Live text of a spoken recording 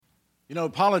You know,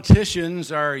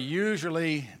 politicians are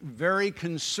usually very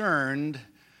concerned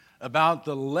about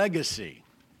the legacy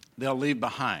they'll leave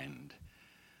behind.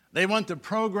 They want the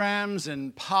programs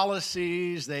and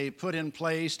policies they put in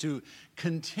place to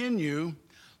continue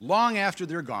long after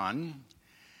they're gone,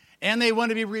 and they want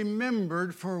to be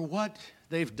remembered for what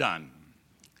they've done.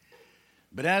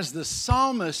 But as the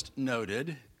psalmist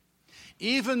noted,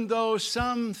 even though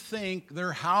some think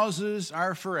their houses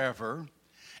are forever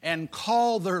and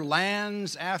call their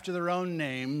lands after their own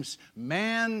names,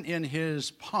 man in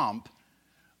his pomp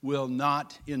will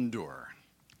not endure.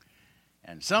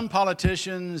 And some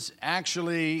politicians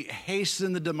actually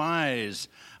hasten the demise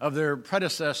of their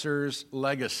predecessors'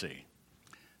 legacy.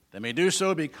 They may do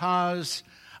so because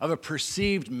of a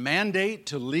perceived mandate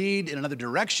to lead in another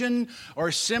direction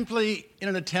or simply in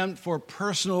an attempt for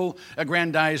personal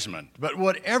aggrandizement. But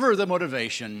whatever the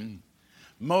motivation,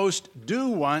 most do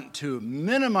want to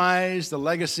minimize the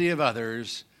legacy of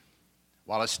others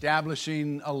while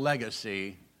establishing a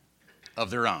legacy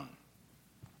of their own.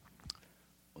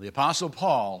 Well, the Apostle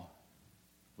Paul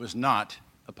was not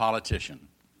a politician,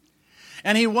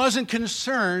 and he wasn't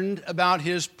concerned about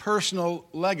his personal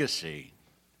legacy,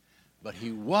 but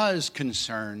he was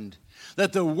concerned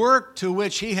that the work to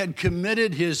which he had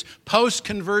committed his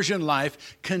post-conversion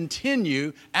life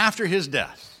continue after his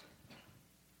death.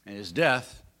 And his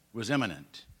death was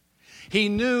imminent. He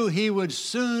knew he would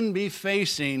soon be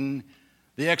facing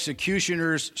the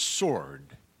executioner's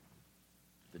sword.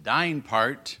 The dying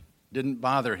part didn't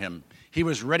bother him. He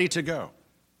was ready to go.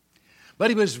 But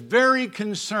he was very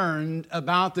concerned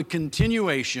about the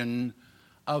continuation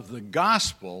of the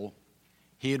gospel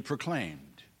he had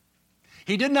proclaimed.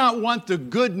 He did not want the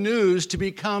good news to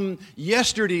become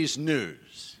yesterday's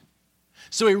news.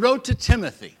 So he wrote to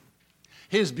Timothy,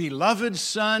 his beloved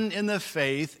son in the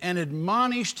faith, and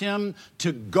admonished him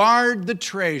to guard the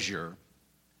treasure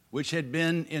which had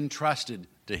been entrusted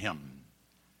to him.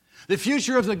 The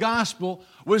future of the gospel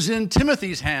was in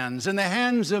Timothy's hands, in the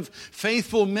hands of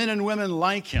faithful men and women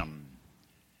like him.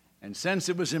 And since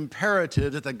it was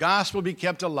imperative that the gospel be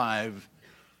kept alive,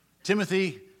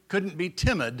 Timothy couldn't be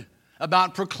timid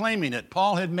about proclaiming it.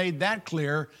 Paul had made that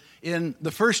clear in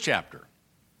the first chapter.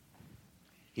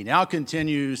 He now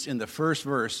continues in the first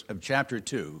verse of chapter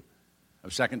 2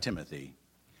 of 2 Timothy.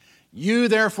 You,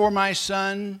 therefore, my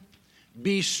son,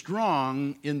 be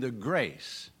strong in the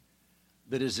grace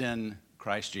that is in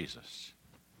Christ Jesus.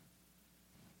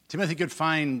 Timothy could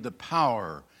find the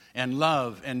power and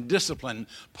love and discipline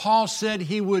Paul said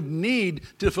he would need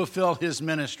to fulfill his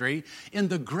ministry in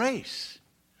the grace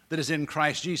that is in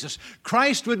Christ Jesus.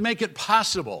 Christ would make it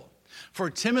possible for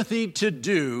Timothy to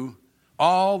do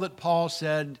all that Paul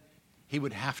said he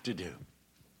would have to do.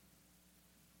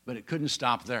 But it couldn't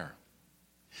stop there.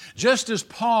 Just as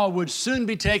Paul would soon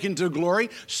be taken to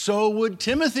glory, so would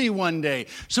Timothy one day.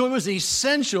 So it was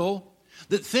essential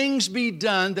that things be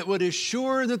done that would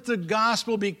assure that the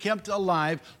gospel be kept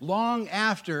alive long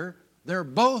after they're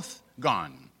both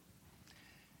gone.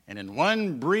 And in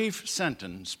one brief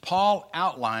sentence, Paul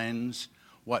outlines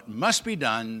what must be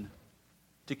done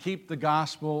to keep the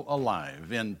gospel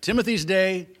alive in Timothy's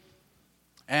day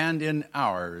and in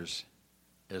ours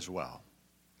as well.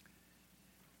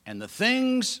 And the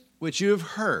things which you have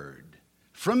heard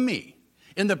from me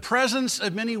in the presence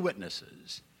of many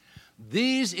witnesses,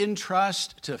 these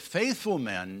entrust to faithful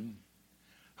men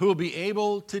who will be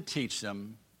able to teach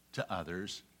them to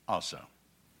others also.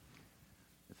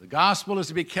 If the gospel is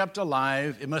to be kept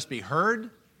alive, it must be heard,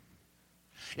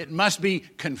 it must be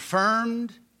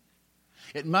confirmed,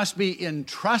 it must be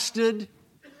entrusted,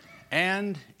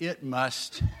 and it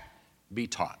must be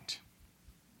taught.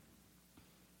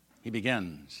 He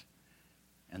begins,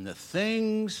 and the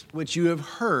things which you have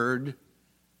heard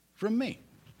from me.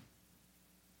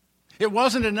 It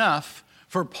wasn't enough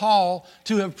for Paul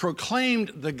to have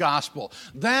proclaimed the gospel.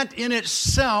 That in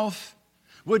itself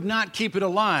would not keep it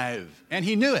alive, and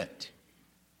he knew it.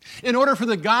 In order for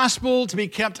the gospel to be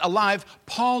kept alive,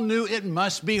 Paul knew it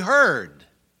must be heard.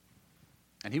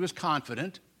 And he was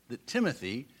confident that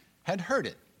Timothy had heard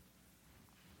it.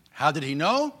 How did he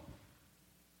know?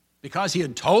 Because he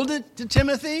had told it to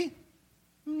Timothy?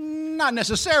 Not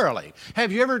necessarily.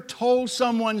 Have you ever told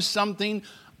someone something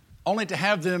only to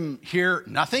have them hear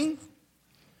nothing?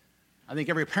 I think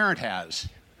every parent has.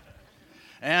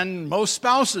 And most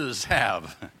spouses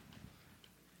have.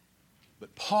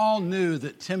 But Paul knew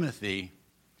that Timothy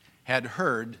had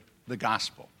heard the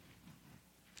gospel.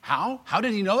 How? How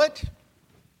did he know it?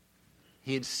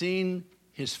 He had seen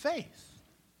his faith.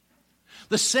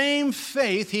 The same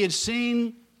faith he had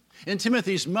seen in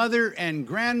Timothy's mother and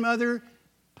grandmother,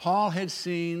 Paul had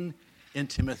seen in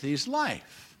Timothy's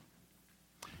life.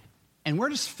 And where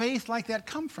does faith like that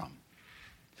come from?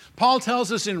 Paul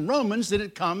tells us in Romans that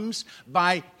it comes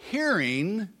by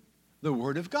hearing the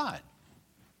Word of God.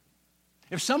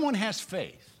 If someone has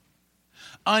faith,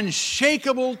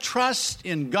 unshakable trust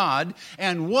in God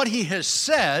and what He has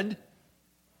said,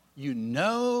 you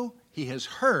know he has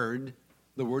heard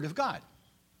the Word of God.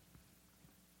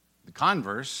 The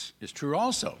converse is true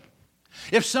also.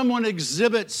 If someone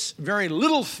exhibits very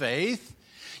little faith,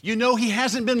 you know he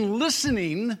hasn't been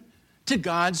listening to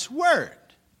God's Word.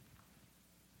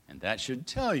 And that should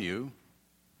tell you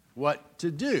what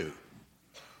to do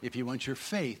if you want your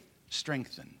faith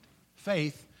strengthened.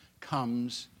 Faith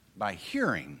comes by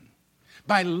hearing,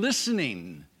 by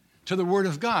listening to the Word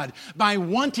of God, by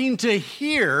wanting to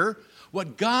hear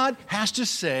what God has to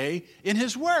say in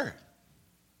His Word.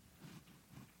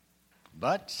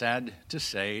 But, sad to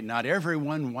say, not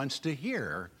everyone wants to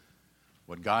hear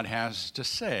what God has to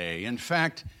say. In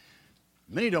fact,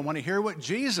 many don't want to hear what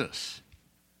Jesus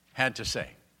had to say.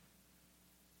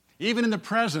 Even in the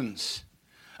presence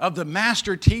of the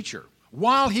master teacher,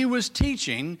 while he was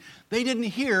teaching, they didn't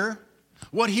hear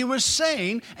what he was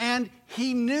saying, and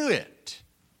he knew it.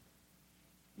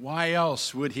 Why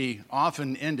else would he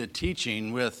often end a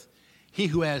teaching with, "He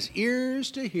who has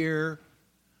ears to hear,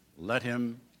 let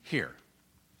him hear"?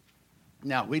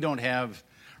 Now, we don't have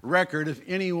record of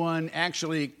anyone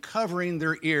actually covering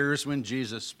their ears when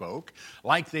Jesus spoke,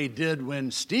 like they did when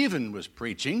Stephen was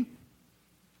preaching.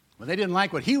 When they didn't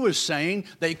like what he was saying,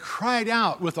 they cried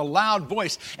out with a loud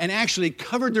voice and actually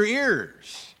covered their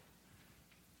ears.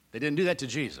 They didn't do that to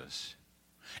Jesus.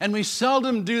 And we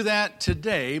seldom do that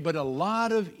today, but a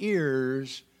lot of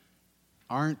ears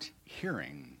aren't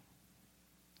hearing.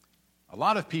 A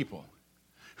lot of people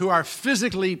who are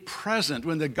physically present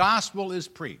when the gospel is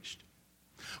preached,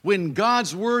 when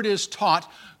God's word is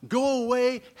taught, go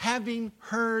away having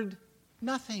heard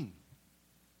nothing.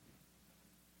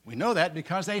 We know that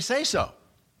because they say so.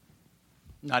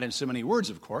 Not in so many words,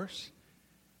 of course.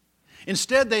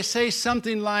 Instead, they say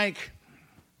something like,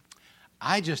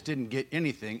 "I just didn't get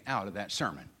anything out of that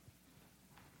sermon."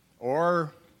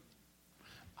 Or,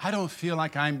 "I don't feel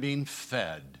like I'm being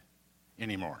fed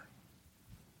anymore."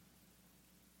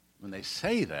 When they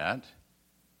say that,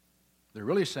 they're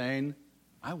really saying,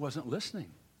 "I wasn't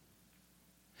listening."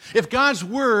 If God's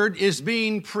word is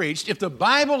being preached, if the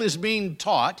Bible is being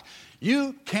taught,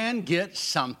 you can get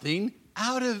something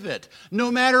out of it,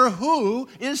 no matter who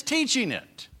is teaching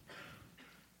it.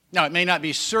 Now, it may not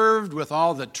be served with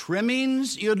all the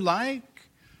trimmings you'd like,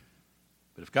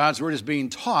 but if God's word is being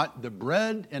taught, the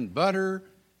bread and butter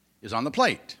is on the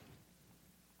plate.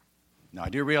 Now, I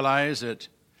do realize that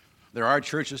there are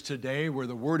churches today where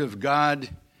the word of God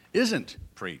isn't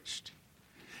preached.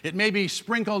 It may be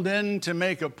sprinkled in to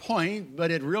make a point,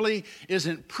 but it really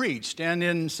isn't preached. And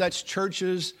in such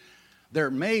churches,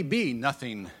 there may be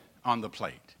nothing on the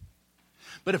plate.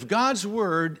 But if God's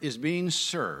word is being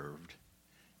served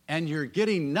and you're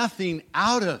getting nothing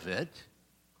out of it,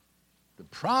 the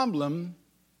problem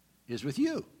is with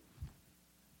you.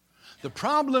 The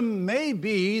problem may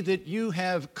be that you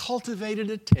have cultivated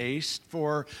a taste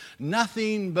for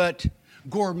nothing but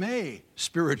gourmet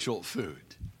spiritual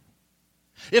food.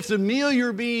 If the meal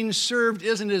you're being served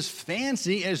isn't as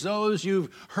fancy as those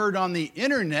you've heard on the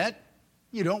internet,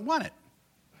 you don't want it.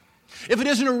 If it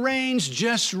isn't arranged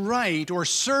just right or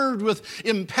served with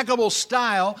impeccable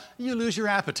style, you lose your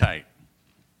appetite.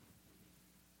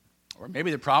 Or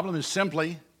maybe the problem is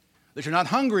simply that you're not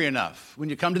hungry enough when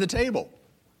you come to the table.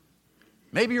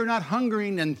 Maybe you're not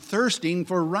hungering and thirsting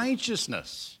for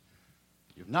righteousness.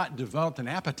 You've not developed an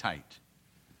appetite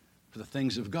for the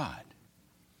things of God.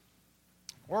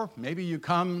 Or maybe you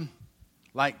come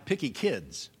like picky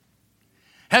kids,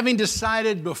 having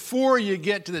decided before you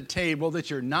get to the table that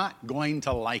you're not going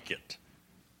to like it.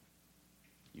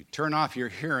 You turn off your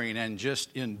hearing and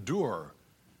just endure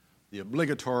the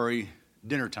obligatory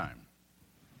dinner time.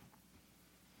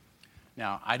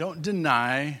 Now, I don't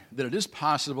deny that it is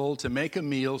possible to make a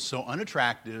meal so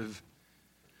unattractive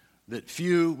that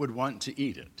few would want to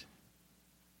eat it.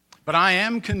 But I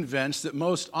am convinced that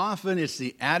most often it's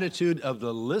the attitude of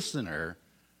the listener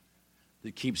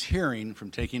that keeps hearing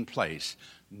from taking place,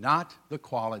 not the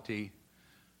quality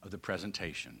of the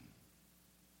presentation.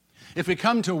 If we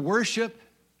come to worship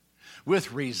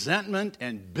with resentment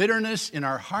and bitterness in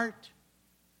our heart,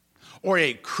 or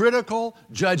a critical,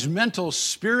 judgmental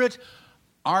spirit,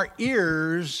 our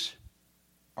ears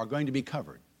are going to be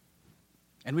covered.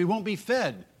 And we won't be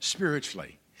fed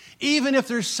spiritually. Even if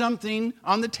there's something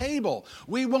on the table,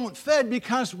 we won't fed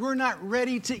because we're not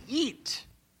ready to eat.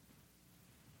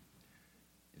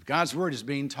 If God's word is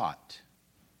being taught,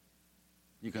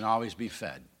 you can always be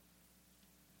fed.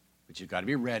 But you've got to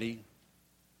be ready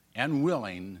and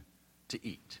willing to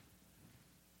eat.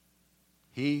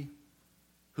 He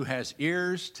who has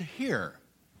ears to hear,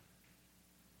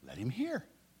 let him hear.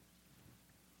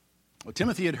 Well,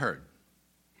 Timothy had heard.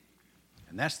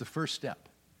 And that's the first step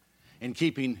in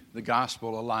keeping the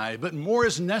gospel alive. But more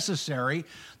is necessary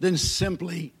than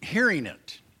simply hearing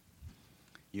it.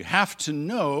 You have to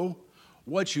know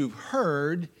what you've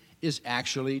heard is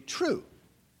actually true.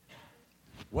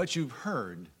 What you've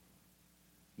heard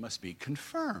must be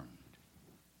confirmed.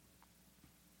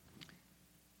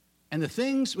 And the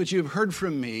things which you have heard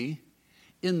from me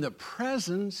in the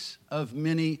presence of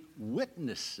many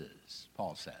witnesses,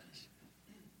 Paul says.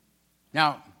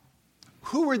 Now,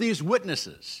 who were these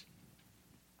witnesses?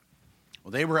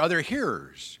 Well, they were other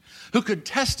hearers who could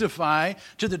testify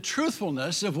to the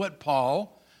truthfulness of what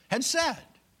Paul had said.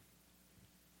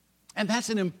 And that's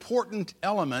an important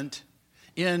element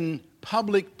in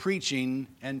public preaching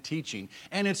and teaching,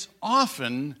 and it's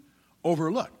often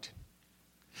overlooked.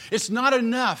 It's not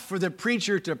enough for the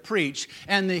preacher to preach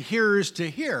and the hearers to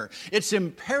hear. It's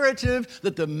imperative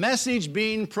that the message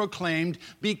being proclaimed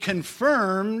be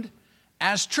confirmed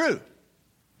as true.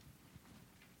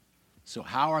 So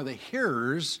how are the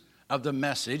hearers of the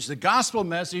message, the gospel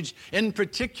message in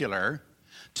particular,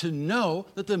 to know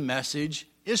that the message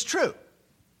is true?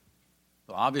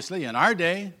 Well, obviously, in our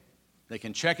day, they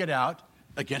can check it out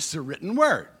against the written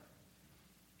word.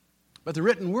 But the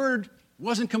written word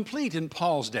wasn't complete in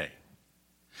Paul's day.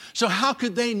 So how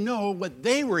could they know what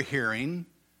they were hearing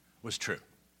was true?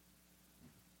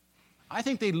 I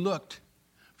think they looked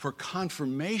for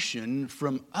confirmation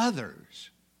from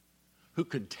others who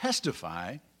could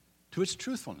testify to its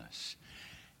truthfulness.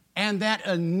 And that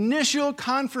initial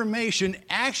confirmation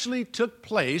actually took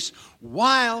place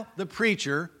while the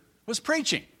preacher was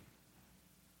preaching.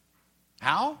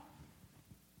 How?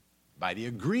 By the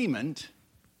agreement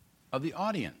of the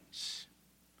audience.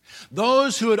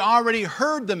 Those who had already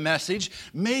heard the message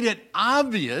made it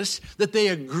obvious that they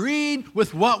agreed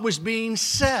with what was being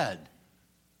said.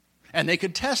 And they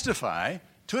could testify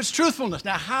to its truthfulness.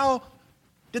 Now, how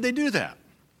did they do that?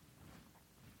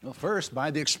 Well, first,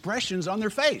 by the expressions on their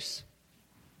face.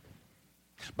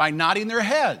 By nodding their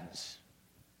heads.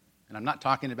 And I'm not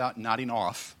talking about nodding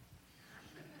off.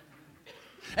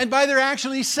 And by their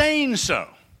actually saying so.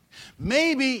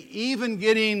 Maybe even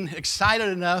getting excited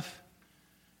enough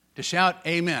to shout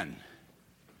amen.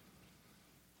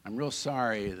 I'm real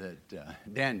sorry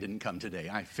that Dan didn't come today.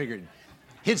 I figured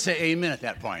he'd say amen at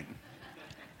that point.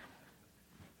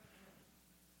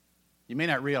 You may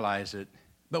not realize it,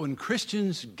 but when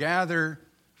Christians gather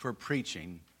for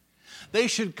preaching, they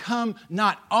should come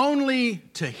not only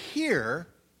to hear,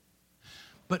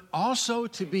 but also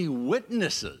to be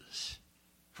witnesses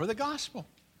for the gospel.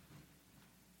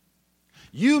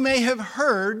 You may have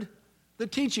heard the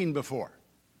teaching before.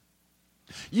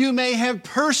 You may have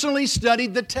personally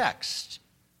studied the text.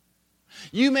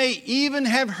 You may even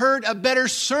have heard a better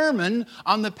sermon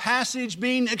on the passage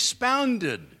being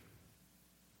expounded.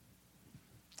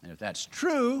 And if that's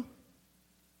true,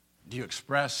 do you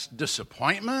express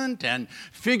disappointment and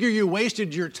figure you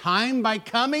wasted your time by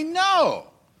coming? No.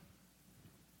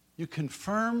 You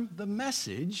confirm the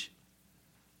message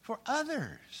for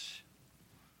others.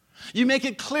 You make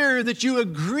it clear that you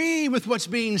agree with what's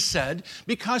being said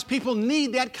because people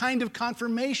need that kind of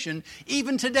confirmation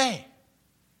even today.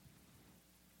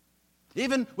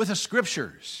 Even with the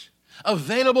scriptures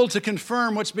available to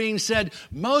confirm what's being said,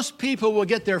 most people will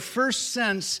get their first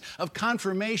sense of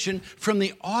confirmation from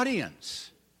the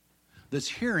audience that's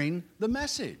hearing the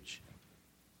message.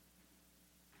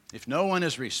 If no one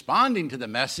is responding to the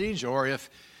message, or if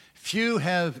few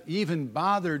have even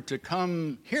bothered to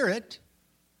come hear it,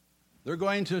 they're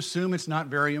going to assume it's not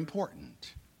very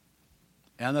important,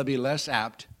 and they'll be less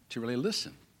apt to really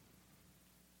listen.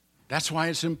 That's why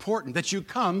it's important that you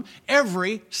come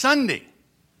every Sunday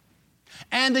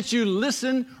and that you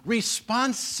listen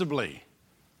responsibly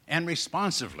and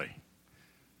responsively.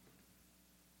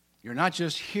 You're not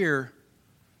just here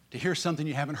to hear something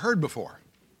you haven't heard before.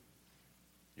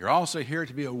 You're also here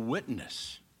to be a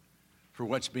witness for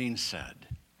what's being said.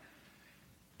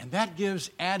 And that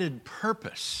gives added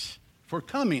purpose for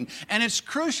coming, and it's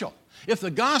crucial. If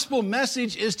the gospel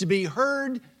message is to be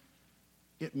heard,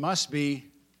 it must be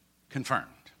confirmed.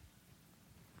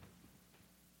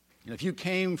 And if you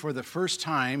came for the first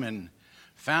time and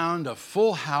found a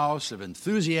full house of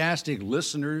enthusiastic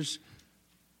listeners,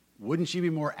 wouldn't you be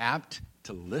more apt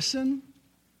to listen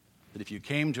than if you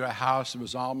came to a house that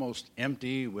was almost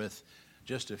empty with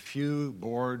just a few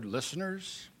bored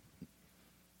listeners?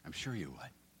 I'm sure you would.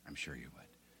 I'm sure you would.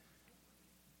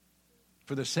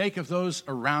 For the sake of those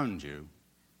around you,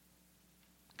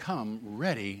 come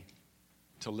ready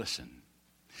to listen.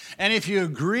 And if you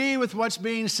agree with what's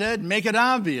being said, make it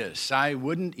obvious. I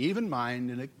wouldn't even mind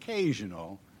an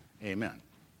occasional amen.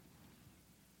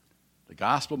 The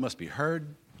gospel must be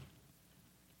heard,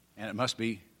 and it must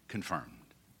be confirmed.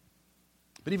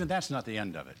 But even that's not the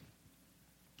end of it.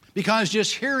 Because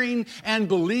just hearing and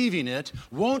believing it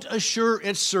won't assure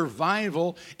its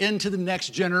survival into the next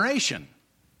generation.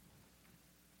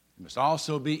 It must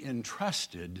also be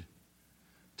entrusted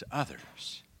to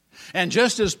others. And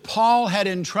just as Paul had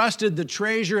entrusted the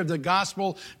treasure of the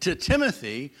gospel to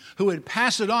Timothy, who would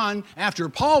pass it on after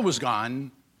Paul was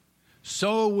gone,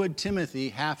 so would Timothy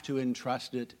have to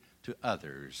entrust it to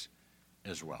others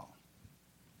as well.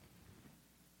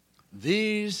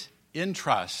 These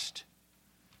entrust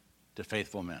to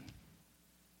faithful men.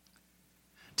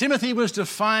 Timothy was to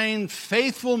find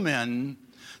faithful men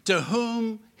to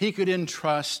whom he could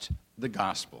entrust the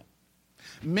gospel.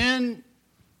 Men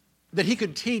that he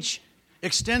could teach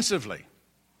extensively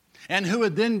and who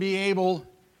would then be able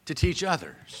to teach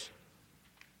others.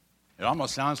 It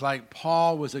almost sounds like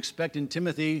Paul was expecting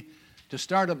Timothy to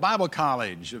start a Bible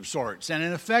college of sorts, and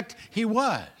in effect, he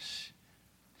was.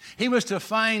 He was to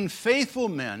find faithful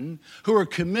men who were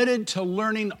committed to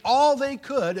learning all they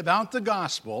could about the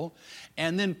gospel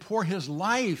and then pour his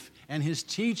life and his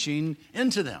teaching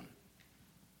into them.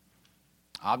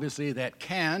 Obviously, that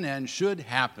can and should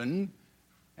happen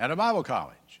at a Bible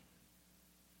college,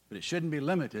 but it shouldn't be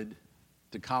limited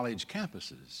to college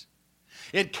campuses.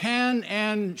 It can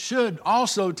and should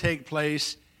also take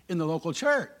place in the local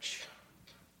church,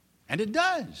 and it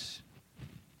does.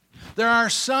 There are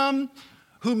some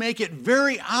who make it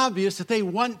very obvious that they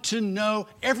want to know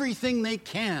everything they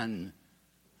can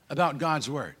about God's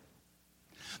Word.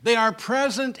 They are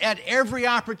present at every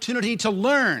opportunity to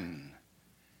learn,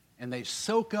 and they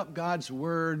soak up God's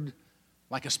Word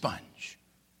like a sponge.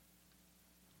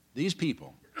 These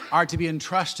people are to be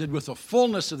entrusted with the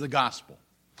fullness of the gospel,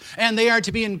 and they are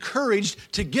to be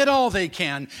encouraged to get all they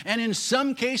can. And in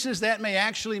some cases, that may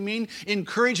actually mean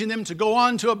encouraging them to go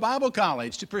on to a Bible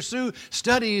college, to pursue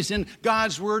studies in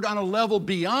God's Word on a level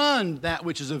beyond that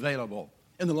which is available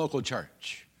in the local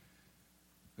church.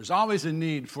 There's always a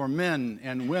need for men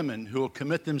and women who will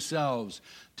commit themselves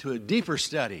to a deeper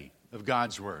study of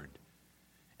God's Word.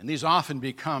 And these often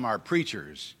become our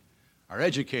preachers, our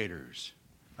educators,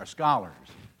 our scholars,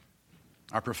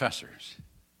 our professors.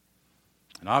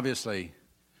 And obviously,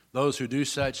 those who do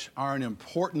such are an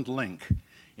important link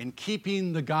in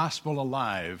keeping the gospel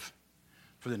alive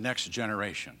for the next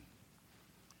generation.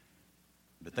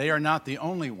 But they are not the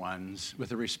only ones with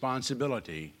the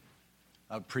responsibility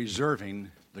of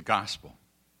preserving the gospel.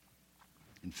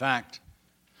 In fact,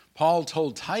 Paul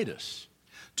told Titus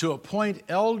to appoint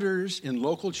elders in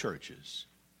local churches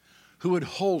who would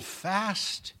hold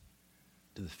fast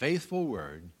to the faithful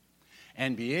word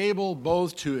and be able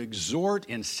both to exhort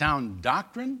in sound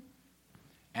doctrine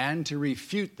and to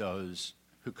refute those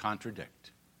who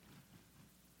contradict.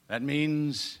 That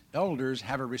means elders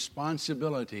have a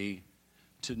responsibility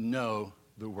to know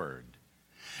the Word.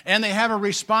 And they have a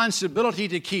responsibility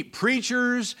to keep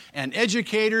preachers and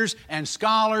educators and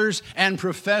scholars and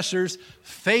professors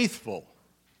faithful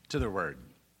to the Word.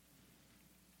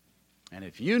 And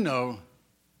if you know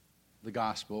the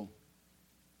gospel,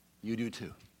 you do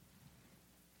too.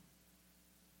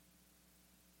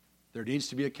 There needs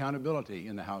to be accountability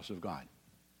in the house of God.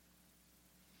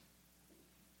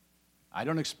 I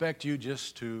don't expect you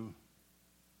just to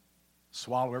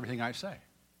swallow everything I say.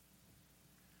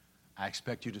 I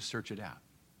expect you to search it out.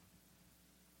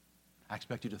 I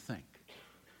expect you to think.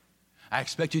 I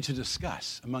expect you to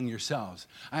discuss among yourselves.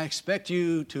 I expect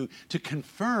you to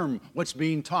confirm what's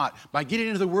being taught by getting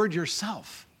into the Word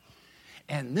yourself.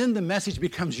 And then the message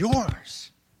becomes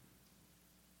yours,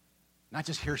 not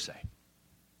just hearsay.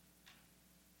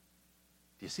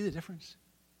 Do you see the difference?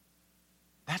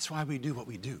 That's why we do what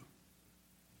we do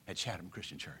at Chatham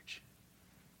Christian Church.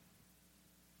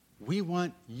 We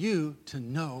want you to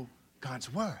know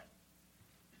God's Word.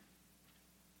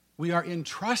 We are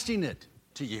entrusting it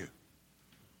to you.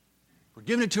 We're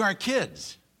giving it to our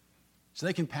kids so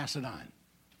they can pass it on.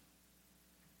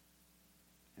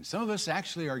 And some of us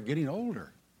actually are getting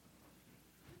older.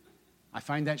 I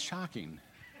find that shocking.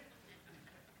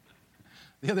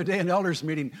 The other day in the elders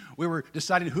meeting, we were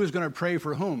deciding who's going to pray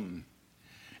for whom.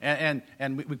 And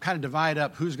we kind of divide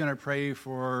up who's going to pray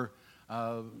for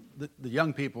the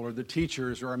young people or the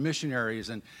teachers or our missionaries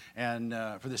and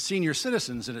for the senior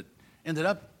citizens. And it ended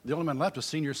up, the only one left was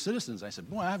senior citizens. I said,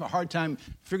 boy, I have a hard time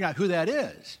figuring out who that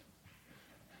is.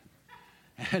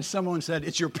 And someone said,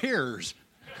 it's your peers.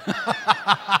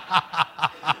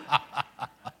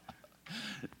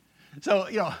 So,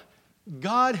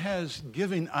 God has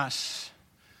given us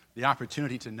the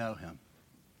opportunity to know him,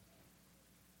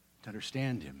 to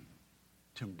understand him,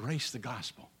 to embrace the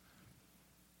gospel.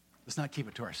 Let's not keep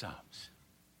it to ourselves.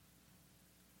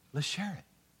 Let's share it.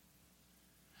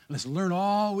 Let's learn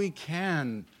all we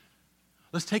can.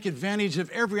 Let's take advantage of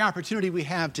every opportunity we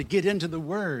have to get into the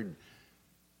Word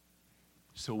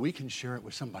so we can share it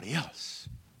with somebody else.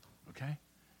 Okay?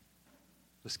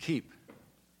 Let's keep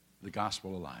the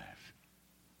gospel alive.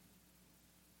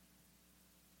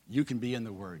 You can be in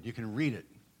the Word. You can read it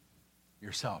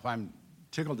yourself. I'm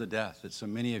tickled to death that so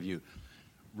many of you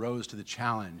rose to the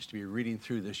challenge to be reading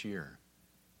through this year.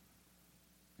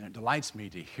 And it delights me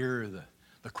to hear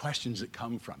the questions that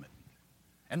come from it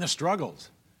and the struggles.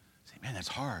 Say, man, that's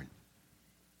hard.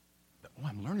 But,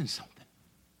 I'm learning something.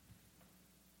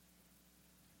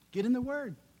 Get in the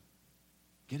Word.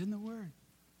 Get in the Word.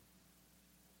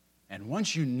 And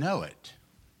once you know it,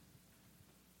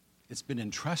 it's been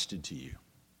entrusted to you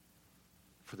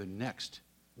for the next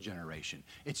generation.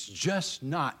 It's just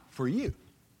not for you.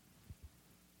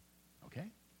 Okay?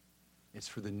 It's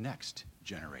for the next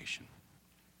generation.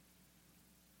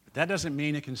 But that doesn't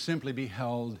mean it can simply be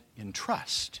held in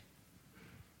trust.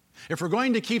 If we're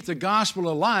going to keep the gospel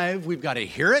alive, we've got to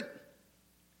hear it.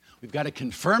 We've got to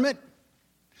confirm it.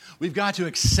 We've got to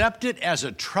accept it as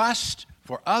a trust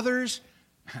for others.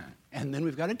 And then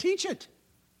we've got to teach it.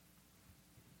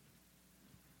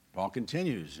 Paul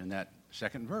continues in that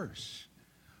second verse.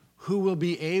 Who will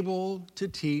be able to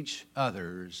teach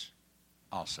others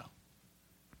also.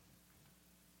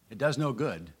 It does no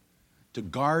good to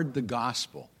guard the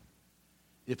gospel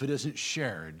if it isn't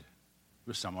shared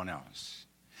with someone else.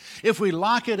 If we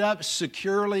lock it up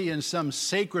securely in some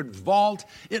sacred vault,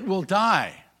 it will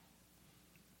die.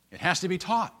 It has to be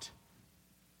taught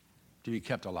to be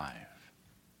kept alive.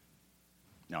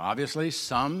 Now, obviously,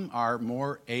 some are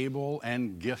more able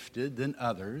and gifted than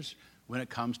others when it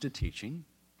comes to teaching.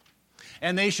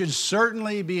 And they should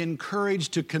certainly be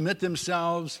encouraged to commit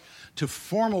themselves to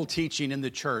formal teaching in the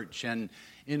church and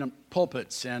in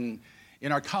pulpits and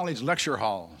in our college lecture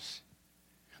halls.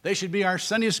 They should be our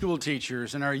Sunday school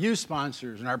teachers and our youth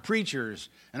sponsors and our preachers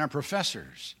and our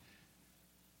professors.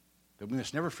 But we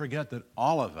must never forget that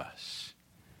all of us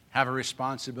have a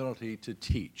responsibility to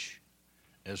teach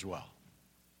as well.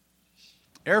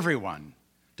 Everyone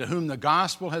to whom the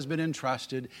gospel has been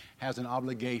entrusted has an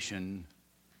obligation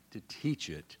to teach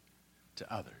it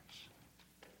to others.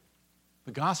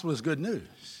 The gospel is good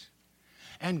news,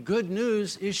 and good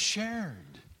news is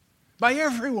shared by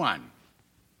everyone.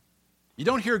 You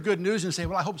don't hear good news and say,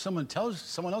 well, I hope someone tells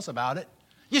someone else about it.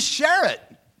 You share it.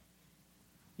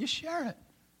 You share it.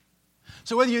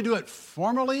 So whether you do it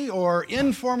formally or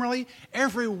informally,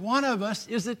 every one of us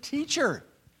is a teacher.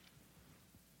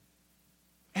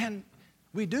 And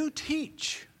we do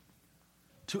teach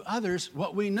to others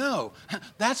what we know.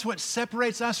 That's what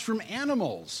separates us from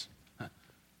animals.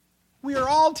 We are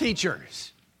all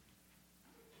teachers.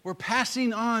 We're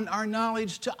passing on our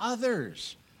knowledge to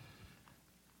others.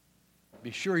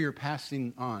 Be sure you're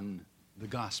passing on the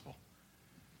gospel.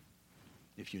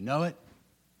 If you know it,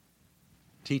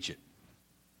 teach it.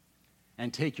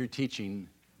 And take your teaching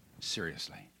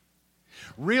seriously.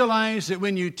 Realize that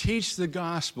when you teach the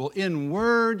gospel in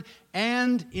word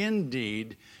and in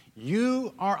deed,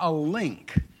 you are a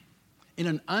link in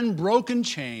an unbroken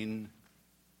chain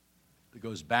that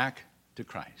goes back to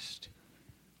Christ.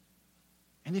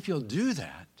 And if you'll do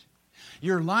that,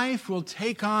 your life will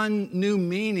take on new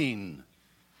meaning,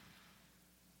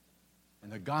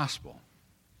 and the gospel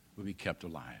will be kept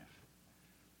alive.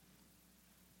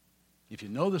 If you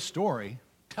know the story,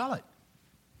 tell it.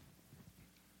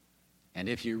 And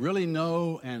if you really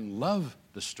know and love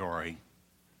the story,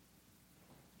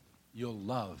 you'll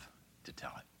love to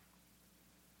tell it.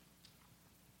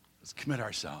 Let's commit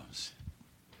ourselves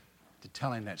to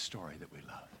telling that story that we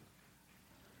love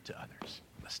to others.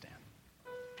 Let's stand.